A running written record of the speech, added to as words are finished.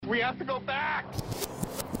We have to go back!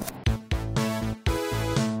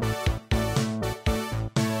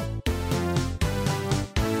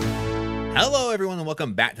 Hello, everyone, and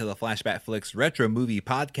welcome back to the Flashback Flicks Retro Movie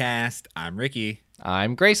Podcast. I'm Ricky.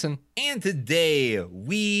 I'm Grayson. And today,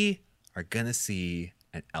 we are going to see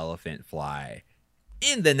an elephant fly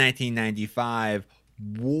in the 1995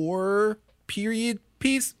 war period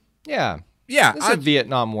piece. Yeah. Yeah. It's a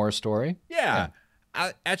Vietnam War story. Yeah.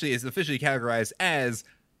 Actually, it's officially categorized as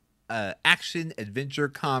action adventure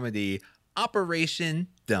comedy Operation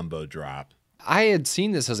Dumbo Drop. I had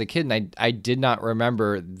seen this as a kid, and I did not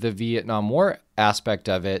remember the Vietnam War aspect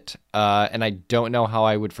of it, and I don't know how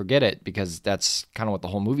I would forget it, because that's kind of what the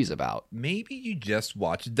whole movie's about. Maybe you just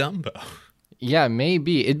watched Dumbo. Yeah,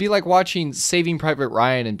 maybe. It'd be like watching Saving Private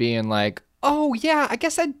Ryan and being like, oh, yeah, I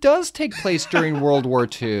guess that does take place during World War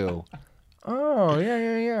II. Oh,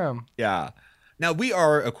 yeah. Yeah. Now, we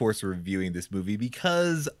are, of course, reviewing this movie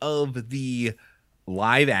because of the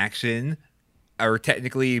live action, or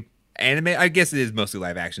technically anime. I guess it is mostly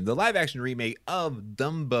live action. The live action remake of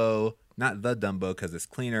Dumbo, not the Dumbo because it's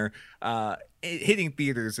cleaner, hitting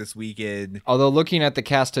theaters this weekend. Although looking at the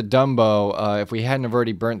cast of Dumbo, if we hadn't have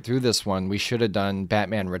already burnt through this one, we should have done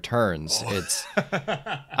Batman Returns. Oh. It's,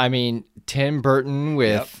 I mean, Tim Burton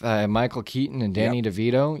with Michael Keaton and Danny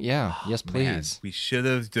DeVito. Yeah, yes, please. Man, we should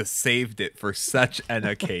have just saved it for such an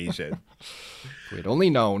occasion. If we'd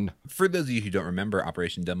only known. For those of you who don't remember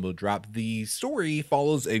Operation Dumbo Drop, the story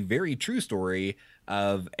follows a very true story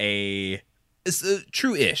of it's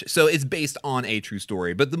true-ish. So it's based on a true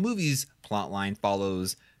story, but the movie's plotline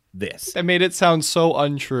follows this. That made it sound so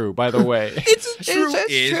untrue, by the way. It's true.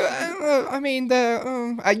 I mean,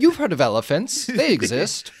 you've heard of elephants. They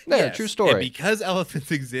exist. They're Yes, a true story. And because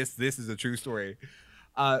elephants exist, this is a true story.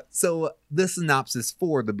 So the synopsis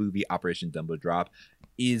for the movie Operation Dumbo Drop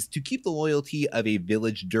is to keep the loyalty of a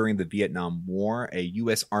village during the Vietnam War. A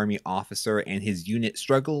U.S. Army officer and his unit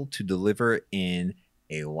struggle to deliver in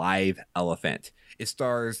a live elephant. It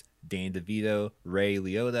stars Dan DeVito, Ray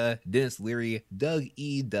Liotta, Dennis Leary, Doug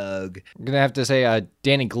E. Doug. I'm going to have to say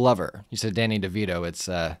Danny Glover. You said Danny DeVito. It's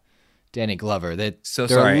Danny Glover. They're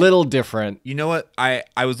sorry. a little different. You know what? I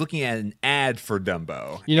was looking at an ad for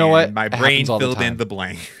Dumbo. You know and what? My It brain happens all the filled in time. the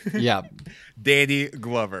blank. Yeah. Danny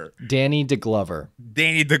Glover. Danny DeGlover.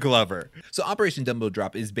 Danny DeGlover. So Operation Dumbo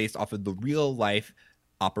Drop is based off of the real life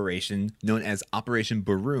operation known as Operation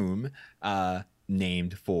Baroom,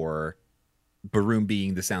 named for baroom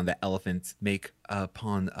being the sound that elephants make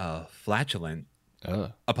upon flatulating.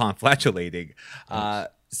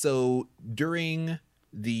 So during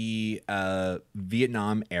the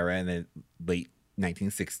Vietnam era in the late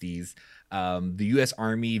 1960s, the U.S.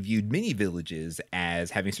 Army viewed many villages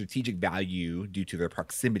as having strategic value due to their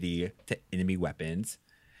proximity to enemy weapons.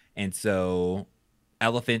 And so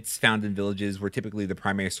elephants found in villages were typically the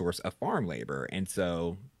primary source of farm labor. And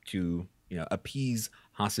so to appease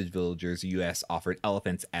hostage villagers, the U.S. offered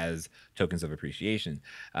elephants as tokens of appreciation.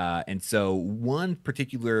 And so one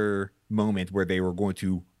particular moment where they were going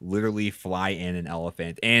to literally fly in an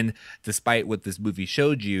elephant, and despite what this movie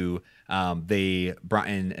showed you, they brought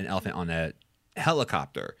in an elephant on a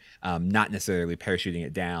helicopter, not necessarily parachuting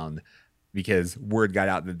it down, because word got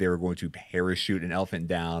out that they were going to parachute an elephant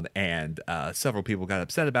down, and several people got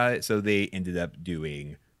upset about it, so they ended up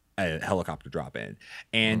doing a helicopter drop in.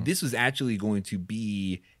 And this was actually going to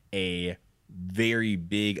be a very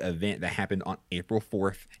big event that happened on April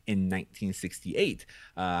 4th in 1968.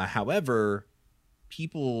 However,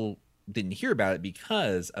 people didn't hear about it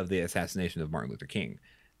because of the assassination of Martin Luther King.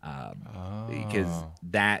 Because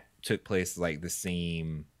that took place like the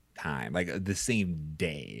same time, like the same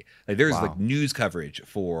day. Like there's like news coverage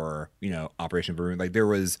for, Operation Baroom. Like there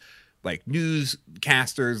was like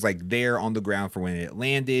newscasters like there on the ground for when it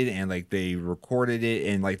landed, and like they recorded it,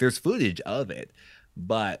 and like there's footage of it,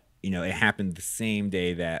 but it happened the same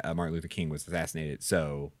day that Martin Luther King was assassinated,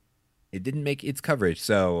 so it didn't make its coverage.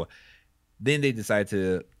 So then they decided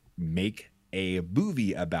to make a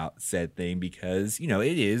movie about said thing because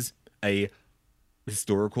it is a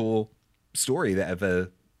historical story that of a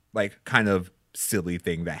like kind of silly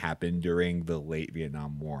thing that happened during the late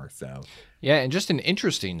Vietnam War. So yeah, and just an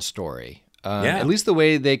interesting story. At least the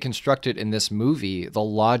way they construct it in this movie, the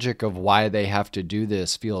logic of why they have to do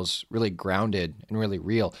this feels really grounded and really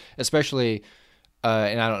real, especially,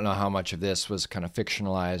 and I don't know how much of this was kind of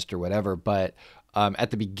fictionalized or whatever, but at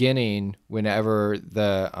the beginning, whenever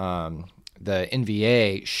the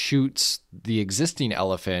NVA shoots the existing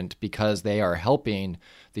elephant because they are helping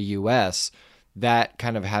the U.S., that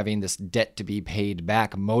kind of having this debt to be paid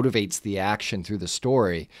back motivates the action through the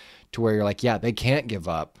story to where you're like, yeah, they can't give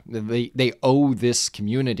up. They owe this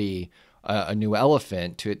community a new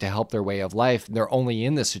elephant to help their way of life. They're only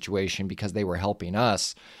in this situation because they were helping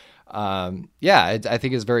us. I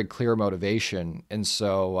think it's very clear motivation. And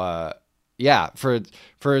so,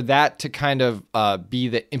 for that to kind of be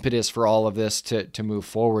the impetus for all of this to move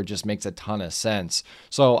forward just makes a ton of sense.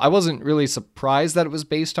 So I wasn't really surprised that it was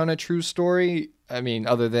based on a true story. I mean,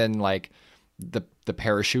 other than like the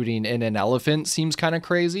parachuting in an elephant seems kind of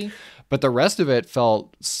crazy, but the rest of it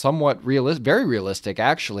felt somewhat realistic, very realistic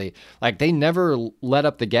actually. Like they never let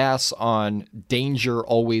up the gas on danger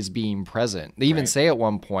always being present. They even say at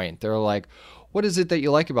one point, they're like, what is it that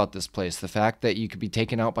you like about this place? The fact that you could be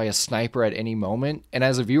taken out by a sniper at any moment. And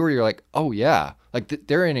as a viewer, you're like, oh yeah, like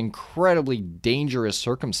they're in incredibly dangerous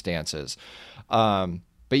circumstances. But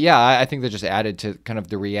yeah, I think that just added to kind of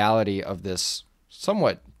the reality of this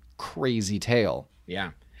somewhat crazy tale.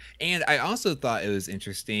 Yeah. And I also thought it was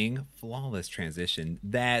interesting, flawless transition,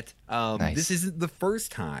 that this isn't the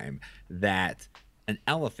first time that an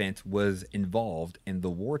elephant was involved in the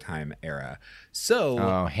wartime era.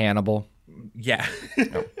 So, Hannibal. Yeah.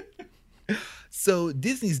 So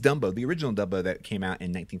Disney's Dumbo, the original Dumbo that came out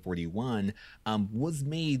in 1941, was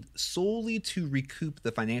made solely to recoup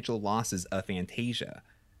the financial losses of Fantasia,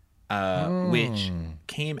 which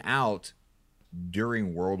came out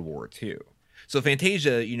during World War II. So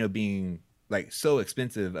Fantasia, being like so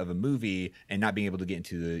expensive of a movie and not being able to get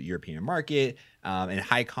into the European market, and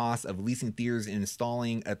high cost of leasing theaters and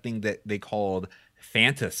installing a thing that they called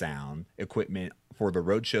Fantasound equipment for the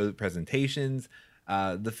roadshow presentations,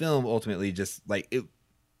 the film ultimately just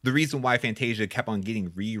the reason why Fantasia kept on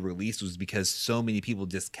getting re-released was because so many people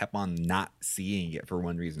just kept on not seeing it for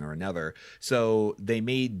one reason or another. So they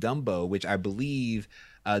made Dumbo, which I believe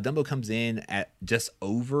Dumbo comes in at just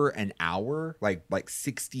over an hour, like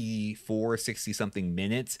 60 something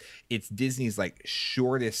minutes. It's Disney's like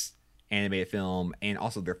shortest animated film and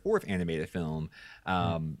also their fourth animated film.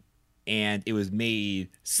 And it was made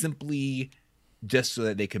simply just so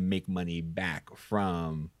that they could make money back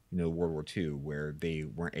from World War II, where they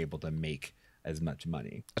weren't able to make as much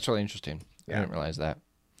money. That's really interesting. Yeah. I didn't realize that.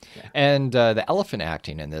 Yeah. And the elephant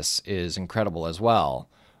acting in this is incredible as well.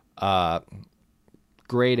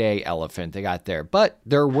 Grade A elephant they got there. But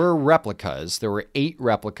there were replicas. There were 8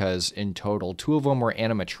 replicas in total. 2 of them were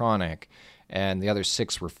animatronic, and the other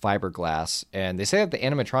 6 were fiberglass. And they say that the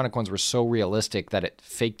animatronic ones were so realistic that it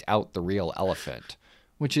faked out the real elephant,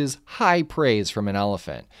 which is high praise from an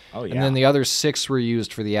elephant. Oh, yeah. And then the other 6 were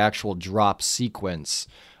used for the actual drop sequence.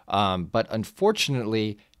 But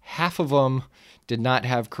unfortunately, half of them did not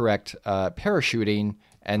have correct parachuting,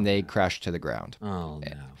 and they crashed to the ground. Oh,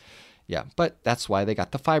 no. Yeah, but that's why they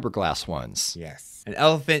got the fiberglass ones. Yes. An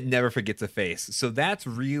elephant never forgets a face. So that's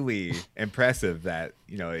really impressive that,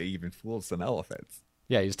 it even fooled some elephants.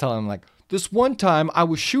 Yeah, he's telling them, like, this one time I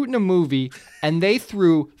was shooting a movie and they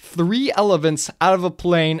threw 3 elephants out of a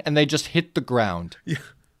plane and they just hit the ground. Yeah.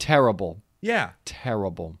 Terrible. Yeah.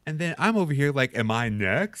 Terrible. And then I'm over here like, am I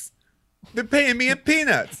next? They're paying me in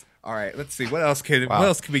peanuts. All right, let's see. What else can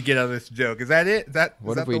we get out of this joke? Is that it?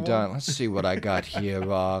 What have we done? Let's see what I got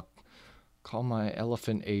here. Call my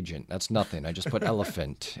elephant agent. That's nothing. I just put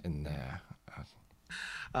elephant in there.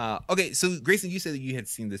 Okay, so Grayson, you said that you had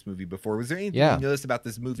seen this movie before. Was there anything you noticed about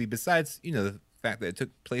this movie besides, the fact that it took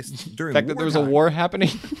place during the fact that there was a war happening?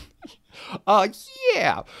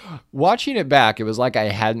 Yeah. Watching it back, it was like I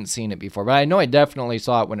hadn't seen it before, but I know I definitely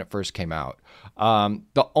saw it when it first came out.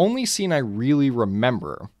 The only scene I really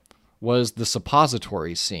remember was the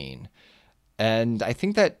suppository scene, and I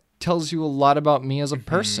think that tells you a lot about me as a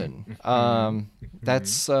person.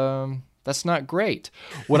 That's not great.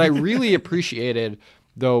 What I really appreciated,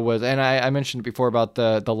 though, was, and I mentioned it before about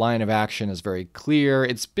the line of action is very clear.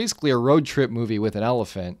 It's basically a road trip movie with an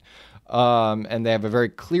elephant. And they have a very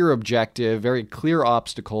clear objective, very clear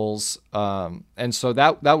obstacles. And so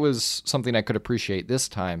that was something I could appreciate this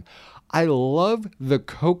time. I love the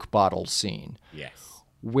Coke bottle scene. Yes.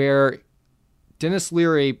 Where Denis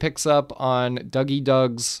Leary picks up on Dougie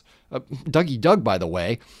Doug, by the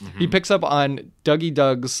way. He picks up on Dougie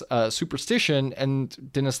Doug's superstition,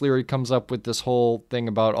 and Denis Leary comes up with this whole thing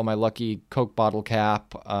about, oh, my lucky Coke bottle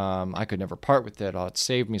cap. I could never part with it. Oh, it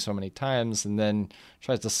saved me so many times. And then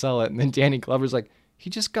tries to sell it. And then Danny Glover's like, he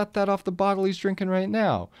just got that off the bottle he's drinking right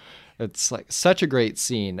now. It's like such a great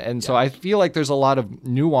scene. And so I feel like there's a lot of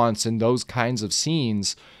nuance in those kinds of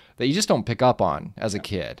scenes that you just don't pick up on as a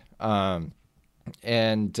kid.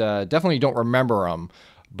 And definitely don't remember them.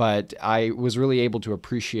 But I was really able to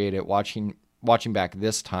appreciate it watching watching back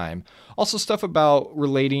this time. Also stuff about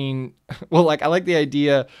relating. Well, like I like the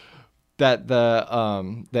idea that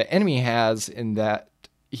the enemy has in that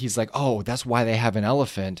he's like, oh, that's why they have an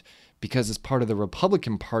elephant, because it's part of the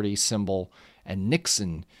Republican Party symbol, and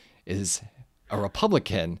Nixon is a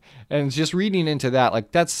Republican. And just reading into that,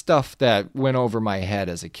 like that's stuff that went over my head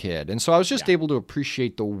as a kid. And so I was just able to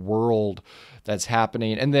appreciate the world that's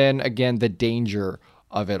happening. And then again, the danger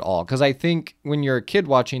of it all. Because I think when you're a kid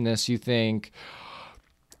watching this, you think,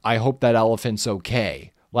 I hope that elephant's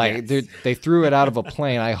okay. Like they threw it out of a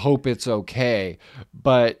plane. I hope it's okay.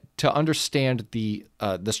 But to understand the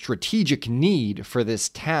strategic need for this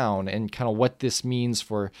town and kind of what this means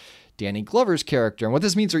for Danny Glover's character and what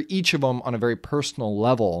this means for each of them on a very personal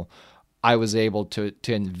level, I was able to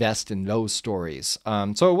invest in those stories.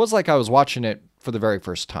 So it was like I was watching it for the very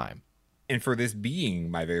first time. And for this being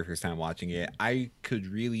my very first time watching it, I could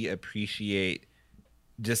really appreciate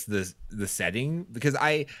just the setting, because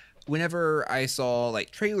whenever I saw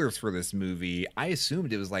like trailers for this movie, I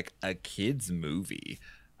assumed it was like a kid's movie.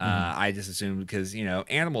 I just assumed because,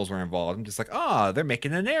 animals were involved. I'm just like, oh, they're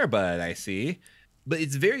making an Air Bud, I see. But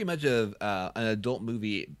it's very much of an adult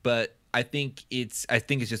movie, but I think it's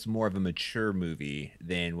just more of a mature movie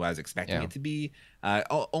than what I was expecting it to be.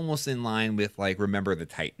 Almost in line with like Remember the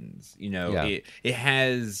Titans. It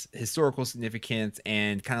has historical significance,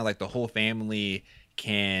 and kind of like the whole family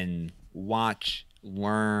can watch,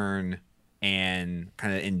 learn, and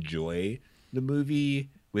kind of enjoy the movie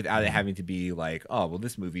without it having to be like, oh, well,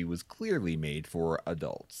 this movie was clearly made for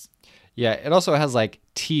adults. Yeah, it also has like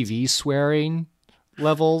TV swearing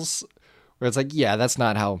levels where it's like, yeah, that's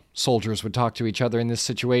not how soldiers would talk to each other in this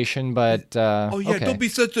situation, but okay. Don't be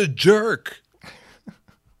such a jerk.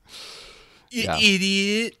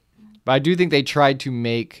 Idiot. But I do think they tried to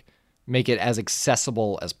make it as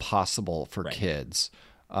accessible as possible for kids,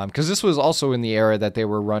 because this was also in the era that they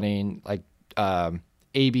were running like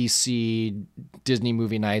ABC Disney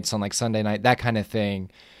movie nights on like Sunday night, that kind of thing.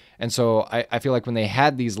 And so I feel like when they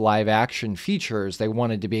had these live action features, they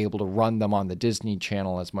wanted to be able to run them on the Disney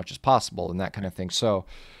Channel as much as possible and that kind of thing. So,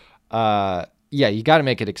 you got to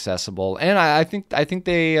make it accessible, and I think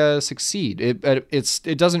they succeed.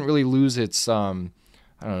 It doesn't really lose its I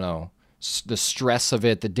don't know, the stress of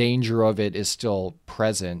it, the danger of it is still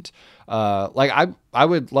present. Like I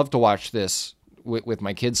would love to watch this with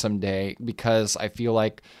my kids someday, because I feel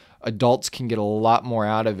like adults can get a lot more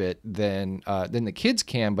out of it than the kids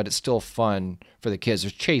can, but it's still fun for the kids.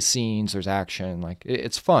 There's chase scenes, there's action, like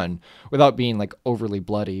it's fun without being like overly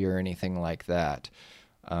bloody or anything like that.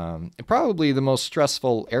 Probably the most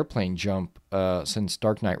stressful airplane jump since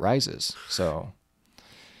Dark Knight Rises. So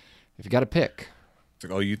if you got to pick. It's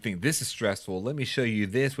like, oh, you think this is stressful? Let me show you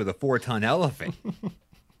this with a 4-ton elephant.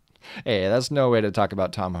 Hey, that's no way to talk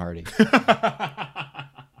about Tom Hardy.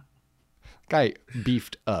 Guy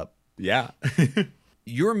beefed up. Yeah.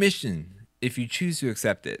 Your mission, if you choose to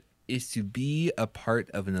accept it, is to be a part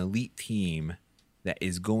of an elite team that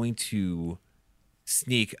is going to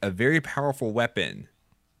sneak a very powerful weapon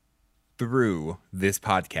through this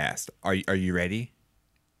podcast. Are you ready?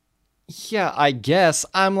 Yeah, I guess.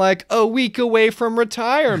 I'm like a week away from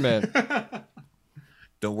retirement.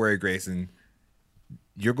 Don't worry, Grayson.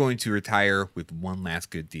 You're going to retire with one last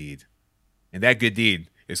good deed. And that good deed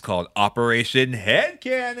is called Operation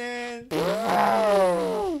Headcanon.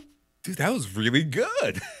 Dude, that was really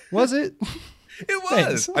good. Was it? It was.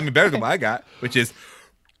 Thanks. I mean, better than what I got, which is...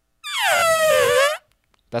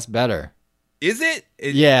 That's better. Is it?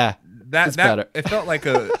 Yeah. That's better. It felt like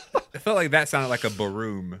that sounded like a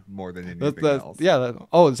baroom more than anything else. Yeah.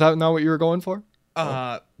 Is that not what you were going for?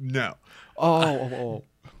 No. Oh.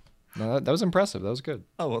 No, that was impressive. That was good.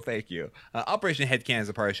 Oh, well, thank you. Operation Headcanon is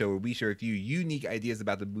a part of the show where we share with you unique ideas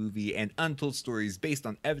about the movie and untold stories based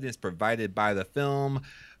on evidence provided by the film.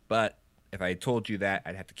 But if I told you that,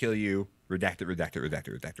 I'd have to kill you.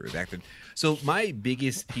 Redacted. So my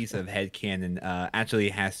biggest piece of headcanon actually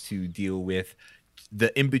has to deal with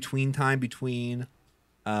the in-between time between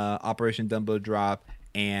Operation Dumbo Drop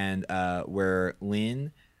and where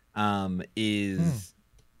Lin is,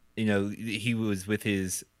 he was with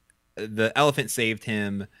his... The elephant saved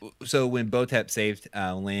him. So when Botep saved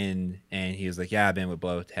Lin, and he was like, "Yeah, I've been with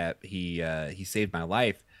Botep. He saved my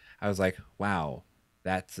life." I was like, "Wow,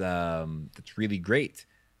 that's really great.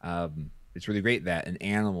 It's really great that an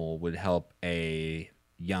animal would help a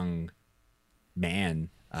young man,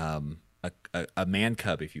 a man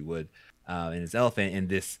cub, if you would, and his elephant in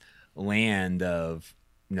this land of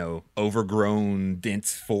overgrown,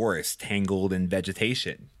 dense forest, tangled in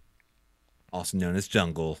vegetation, also known as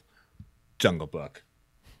Jungle Book."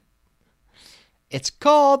 It's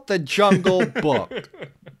called The Jungle Book.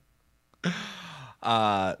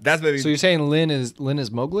 That's maybe. So you're saying Lin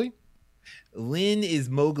is Mowgli? Lin is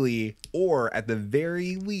Mowgli, or at the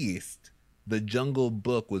very least, The Jungle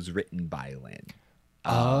Book was written by Lin.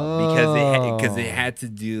 Because it had to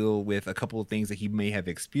deal with a couple of things that he may have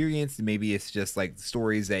experienced. Maybe it's just like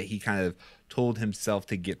stories that he kind of told himself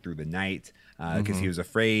to get through the night because he was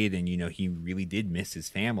afraid, and he really did miss his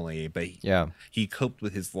family. But he coped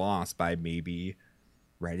with his loss by maybe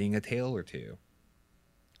writing a tale or two.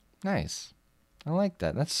 Nice, I like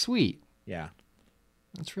that. That's sweet. Yeah,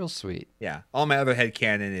 that's real sweet. Yeah, all my other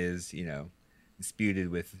headcanon is disputed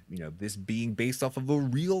with this being based off of a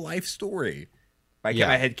real life story. I kept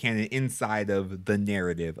my headcanon inside of the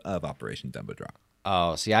narrative of Operation Dumbo Drop.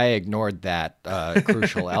 Oh, see, I ignored that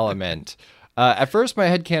crucial element. At first, my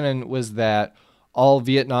headcanon was that all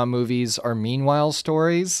Vietnam movies are meanwhile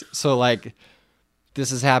stories. So, like,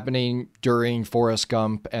 this is happening during Forrest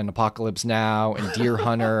Gump and Apocalypse Now and Deer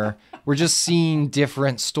Hunter. We're just seeing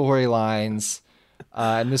different storylines.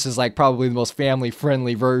 And this is, like, probably the most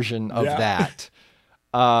family-friendly version of that.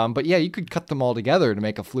 But yeah, you could cut them all together to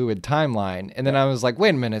make a fluid timeline. And then I was like, wait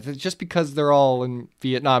a minute, just because they're all in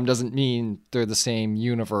Vietnam doesn't mean they're the same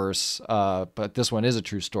universe. But this one is a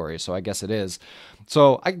true story, so I guess it is.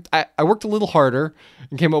 So I worked a little harder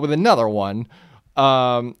and came up with another one,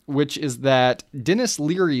 which is that Dennis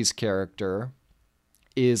Leary's character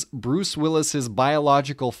is Bruce Willis's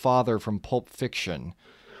biological father from Pulp Fiction.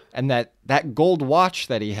 And that gold watch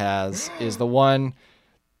that he has is the one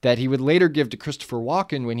that he would later give to Christopher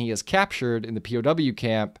Walken when he is captured in the POW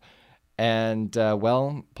camp. And,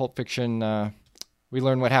 Pulp Fiction, we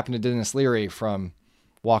learn what happened to Dennis Leary from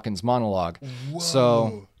Walken's monologue. Whoa.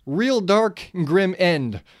 So, real dark and grim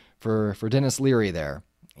end for Dennis Leary there.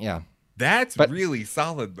 Yeah. That's really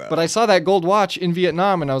solid, though. But I saw that gold watch in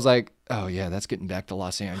Vietnam, and I was like, oh, yeah, that's getting back to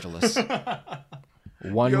Los Angeles.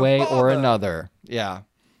 One way or another. Yeah.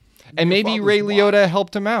 And maybe Ray Liotta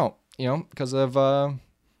helped him out, because of...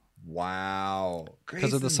 Wow.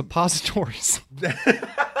 Because of the suppositories.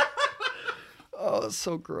 Oh, it's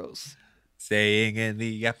so gross. Staying in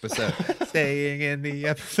the episode. Staying in the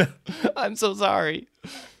episode. I'm so sorry.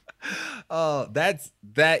 Oh, that's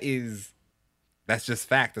just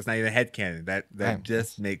fact. That's not even headcanon. That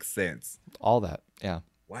just makes sense. All that, yeah.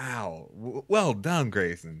 Wow. Well done,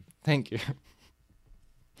 Grayson. Thank you.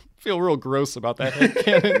 Feel real gross about that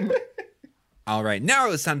headcanon. All right,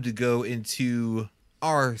 now it's time to go into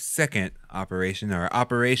our second operation, our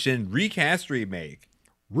Operation Recast Remake.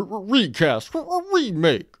 Recast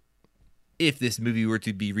Remake. If this movie were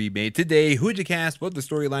to be remade today, who would you cast? What would the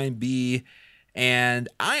storyline be? And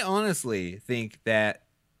I honestly think that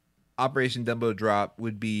Operation Dumbo Drop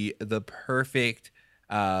would be the perfect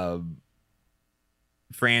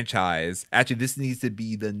franchise. Actually, this needs to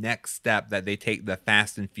be the next step that they take the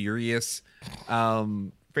Fast and Furious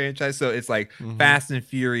franchise. So it's like Fast and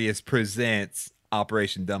Furious presents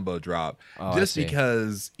Operation Dumbo Drop, just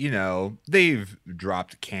because they've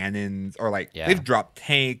dropped cannons or they've dropped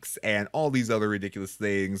tanks and all these other ridiculous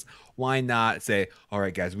things. Why not say, all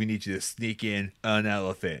right, guys, we need you to sneak in an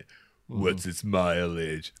elephant. What's its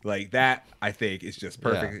mileage? Like that, I think is just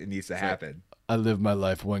perfect. It needs to happen. I live my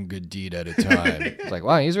life one good deed at a time. It's like,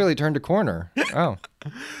 wow, he's really turned a corner. Oh,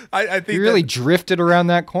 I think he really drifted around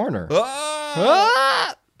that corner.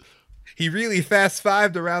 He really fast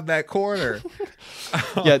fived around that corner.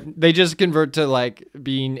 Yeah, they just convert to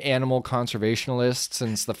being animal conservationists,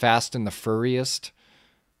 and it's the fast and the furriest.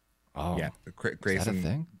 Oh, yeah, Grayson. Is that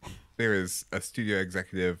a thing? There is a studio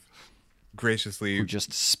executive graciously who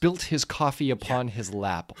just spilt his coffee upon his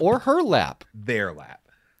lap or her lap. Their lap.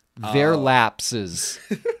 Their lapses.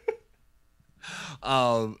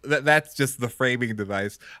 That's just the framing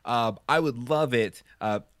device. I would love it.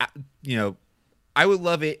 I would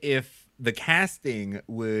love it if the casting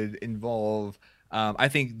would involve. I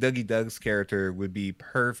think Dougie Doug's character would be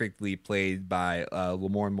perfectly played by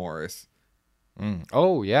Lamorne Morris.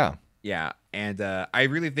 Oh yeah, yeah, and I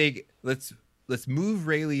really think let's move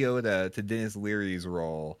Ray Liotta to Dennis Leary's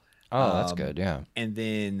role. Oh, that's good. Yeah, and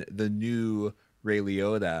then the new Ray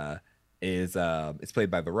Liotta is it's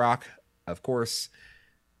played by The Rock, of course,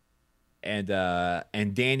 and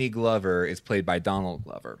Danny Glover is played by Donald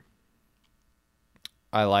Glover.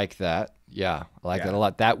 I like that. Yeah, I like that a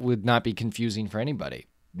lot. That would not be confusing for anybody.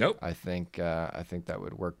 Nope. I think that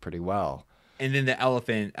would work pretty well. And then the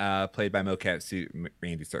elephant played by mocap suit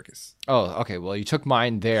Randy Serkis. Oh, okay. Well, you took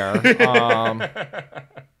mine there. No,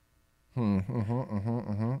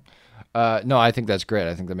 I think that's great.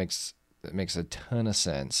 I think that makes a ton of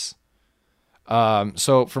sense.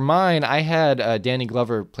 So for mine, I had Danny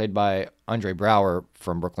Glover played by Andre Braugher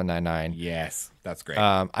from Brooklyn Nine-Nine. Yes, that's great.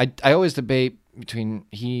 I always debate between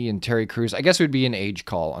he and Terry Crews. I guess it would be an age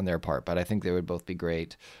call on their part, but I think they would both be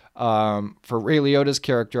great. For Ray Liotta's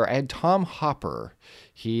character, I had Tom Hopper.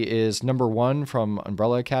 He is number 1 from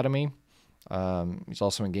Umbrella Academy. He's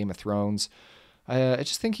also in Game of Thrones. I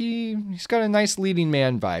just think he's got a nice leading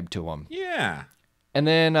man vibe to him. Yeah. And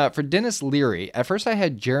then for Dennis Leary, at first I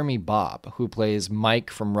had Jeremy Bobb, who plays Mike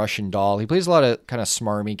from Russian Doll. He plays a lot of kind of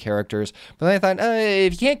smarmy characters. But then I thought,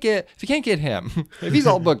 if you can't get him, if he's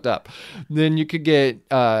all booked up, then you could get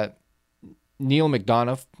Neil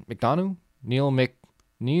McDonough. Neil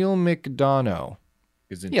McDonough.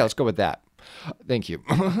 Yeah, let's go with that. Thank you.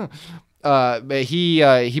 But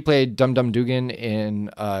he played Dum Dum Dugan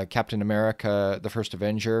in Captain America: The First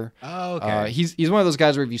Avenger. Oh, okay. He's one of those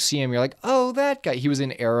guys where if you see him, you're like, oh, that guy. He was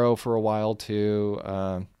in Arrow for a while too.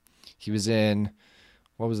 He was in,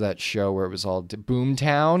 what was that show where it was all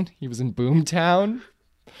Boomtown? He was in Boomtown.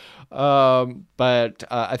 But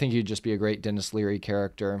I think he'd just be a great Dennis Leary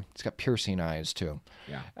character. He's got piercing eyes too.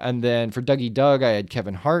 Yeah. And then for Dougie Doug, I had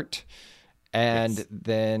Kevin Hart. And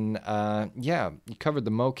then, you covered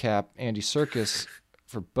the mocap, Andy Serkis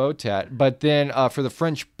for Botat. But then for the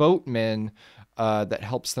French boatman that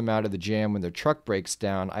helps them out of the jam when their truck breaks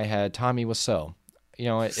down, I had Tommy Wiseau. You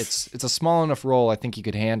know, it's a small enough role. I think he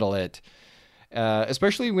could handle it,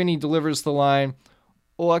 especially when he delivers the line,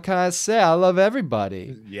 "What can I say? I love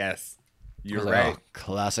everybody." Yes, you're right. Oh,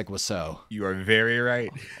 classic Wiseau. You are very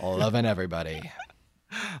right. Loving everybody.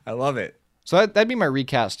 I love it. So that'd be my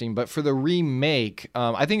recasting. But for the remake,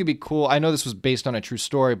 I think it'd be cool. I know this was based on a true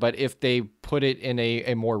story, but if they put it in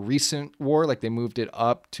a more recent war, like they moved it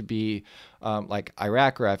up to be like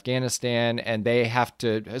Iraq or Afghanistan, and they have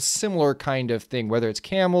to a similar kind of thing, whether it's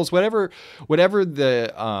camels, whatever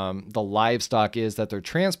the livestock is that they're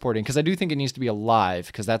transporting, because I do think it needs to be alive,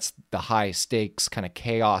 because that's the high stakes kind of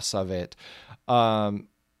chaos of it.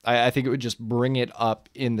 I think it would just bring it up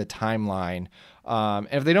in the timeline. And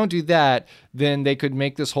if they don't do that, then they could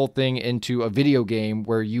make this whole thing into a video game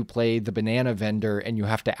where you play the banana vendor and you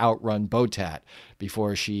have to outrun Botat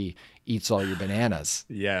before she eats all your bananas.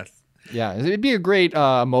 Yes. Yeah, it'd be a great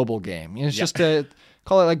mobile game. It's just to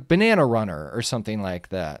call it like Banana Runner or something like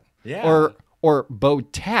that. Yeah. Or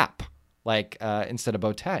Botap, like instead of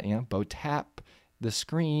Botat, Botap the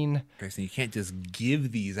screen. Grayson, you can't just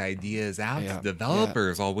give these ideas out to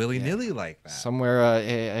developers all willy-nilly like that. Somewhere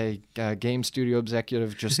a game studio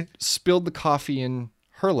executive just spilled the coffee in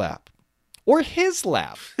her lap. Or his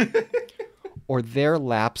lap. Or their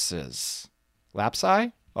lapses.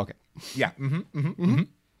 Lapsi? Okay. Yeah.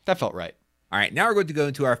 That felt right. All right, now we're going to go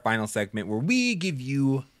into our final segment where we give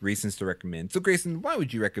you reasons to recommend. So, Grayson, why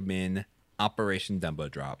would you recommend Operation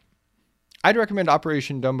Dumbo Drop? I'd recommend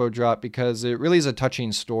Operation Dumbo Drop because it really is a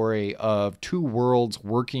touching story of two worlds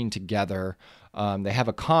working together. They have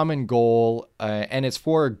a common goal, and it's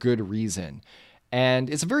for a good reason. And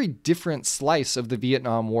it's a very different slice of the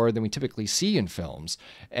Vietnam War than we typically see in films.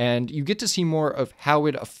 And you get to see more of how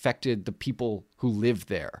it affected the people who lived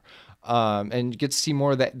there. And you get to see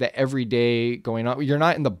more of the everyday going on. You're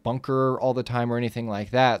not in the bunker all the time or anything like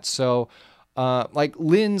that. So, like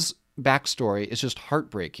Lynn's backstory is just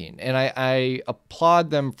heartbreaking, and I applaud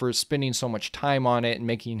them for spending so much time on it and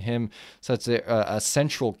making him such a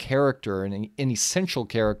central character and an essential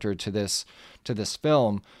character to this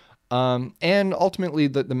film. And ultimately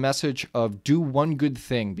the message of do one good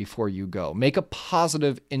thing before you go, make a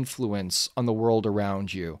positive influence on the world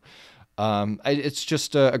around you. It's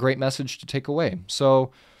just a great message to take away. So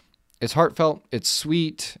it's heartfelt, it's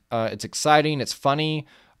sweet, it's exciting, it's funny.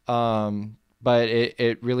 But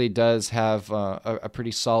it really does have a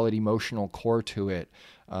pretty solid emotional core to it.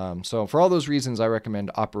 So for all those reasons, I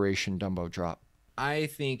recommend Operation Dumbo Drop. I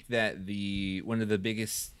think that one of the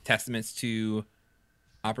biggest testaments to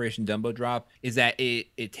Operation Dumbo Drop is that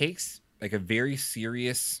it takes like a very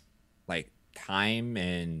serious like time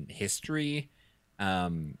and history,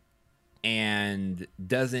 and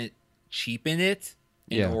doesn't cheapen it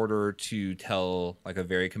in order to tell like a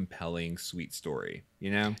very compelling, sweet story,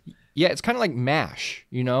 Yeah, it's kind of like MASH,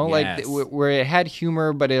 like where it had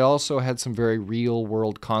humor, but it also had some very real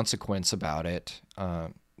world consequence about it.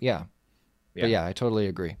 But I totally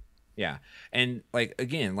agree. Yeah. And like,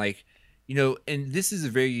 again, like, and this is a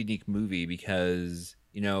very unique movie because,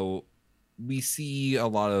 we see a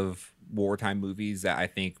lot of wartime movies that I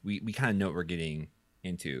think we kind of know what we're getting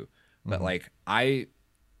into. But like,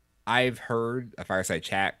 I've heard a Fireside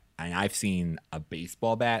Chat and I've seen a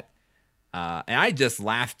baseball bat. And I just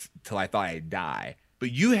laughed till I thought I'd die.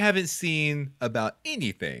 But you haven't seen about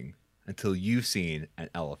anything until you've seen an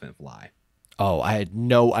elephant fly. Oh, I had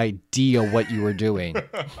no idea what you were doing.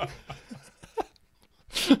 I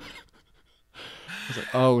was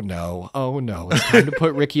like, oh no, it's time to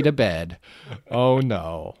put Ricky to bed. Oh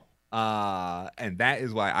no. And that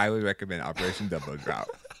is why I would recommend Operation Dumbo Drop.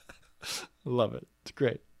 Love it. It's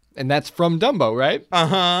great. And that's from Dumbo, right?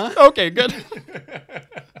 Uh-huh. Okay, good.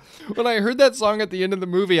 When I heard that song at the end of the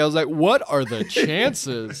movie, I was like, what are the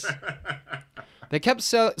chances? They kept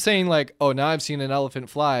saying like, oh, now I've seen an elephant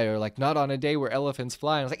fly, or like, not on a day where elephants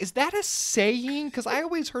fly. And I was like, is that a saying? Because I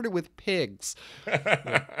always heard it with pigs.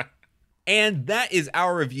 Yeah. And that is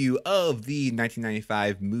our review of the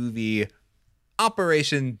 1995 movie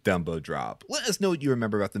Operation Dumbo Drop. Let us know what you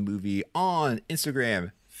remember about the movie on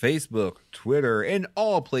Instagram, Facebook, Twitter, and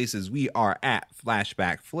all places we are at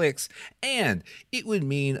Flashback Flicks. And it would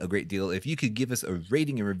mean a great deal if you could give us a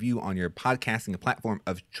rating and review on your podcasting platform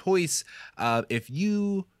of choice. If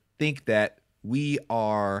you think that we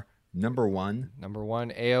are number one,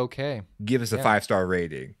 A-OK. Give us a 5-star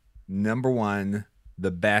rating. Number one,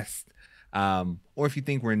 the best. Or if you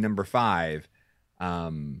think we're number 5, as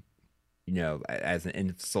an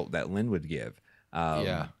insult that Lynn would give.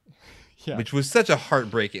 Yeah. Which was such a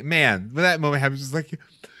heartbreaking, man. When that moment happens, it's like, you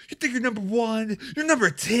think you're number 1, you're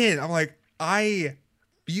number 10. I'm like, I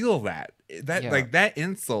feel that like that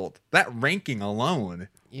insult, that ranking alone.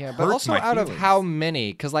 Yeah, but also out of how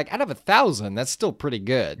many? Because like out of 1,000, that's still pretty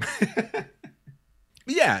good.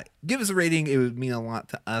 Yeah, give us a rating. It would mean a lot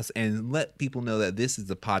to us, and let people know that this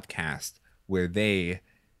is a podcast where they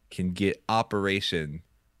can get Operation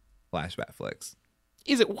Flashback Flicks.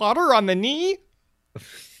 Is it water on the knee?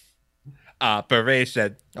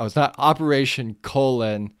 Operation. Oh, it's not Operation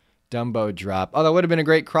Dumbo Drop. Oh, that would have been a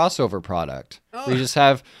great crossover product. Oh. We just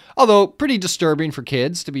have, although pretty disturbing for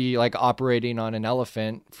kids to be like operating on an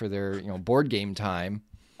elephant for their board game time.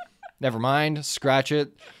 Never mind, scratch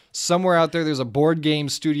it. Somewhere out there's a board game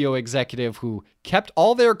studio executive who kept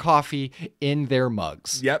all their coffee in their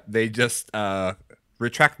mugs. Yep, they just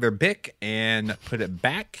retract their Bic and put it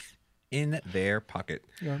back in their pocket.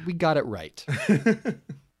 Yeah, we got it right.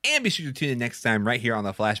 And be sure to tune in next time right here on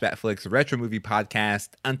the Flashback Flicks Retro Movie Podcast.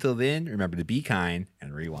 Until then, remember to be kind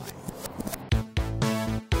and rewind.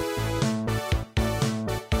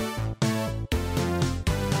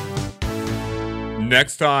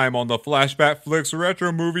 Next time on the Flashback Flicks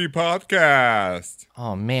Retro Movie Podcast.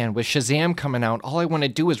 Oh man, with Shazam coming out, all I want to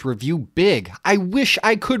do is review Big. I wish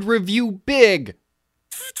I could review Big.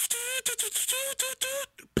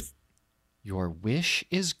 Your wish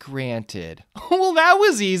is granted. Well, that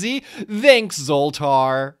was easy. Thanks,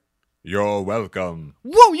 Zoltar. You're welcome.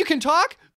 Whoa, you can talk?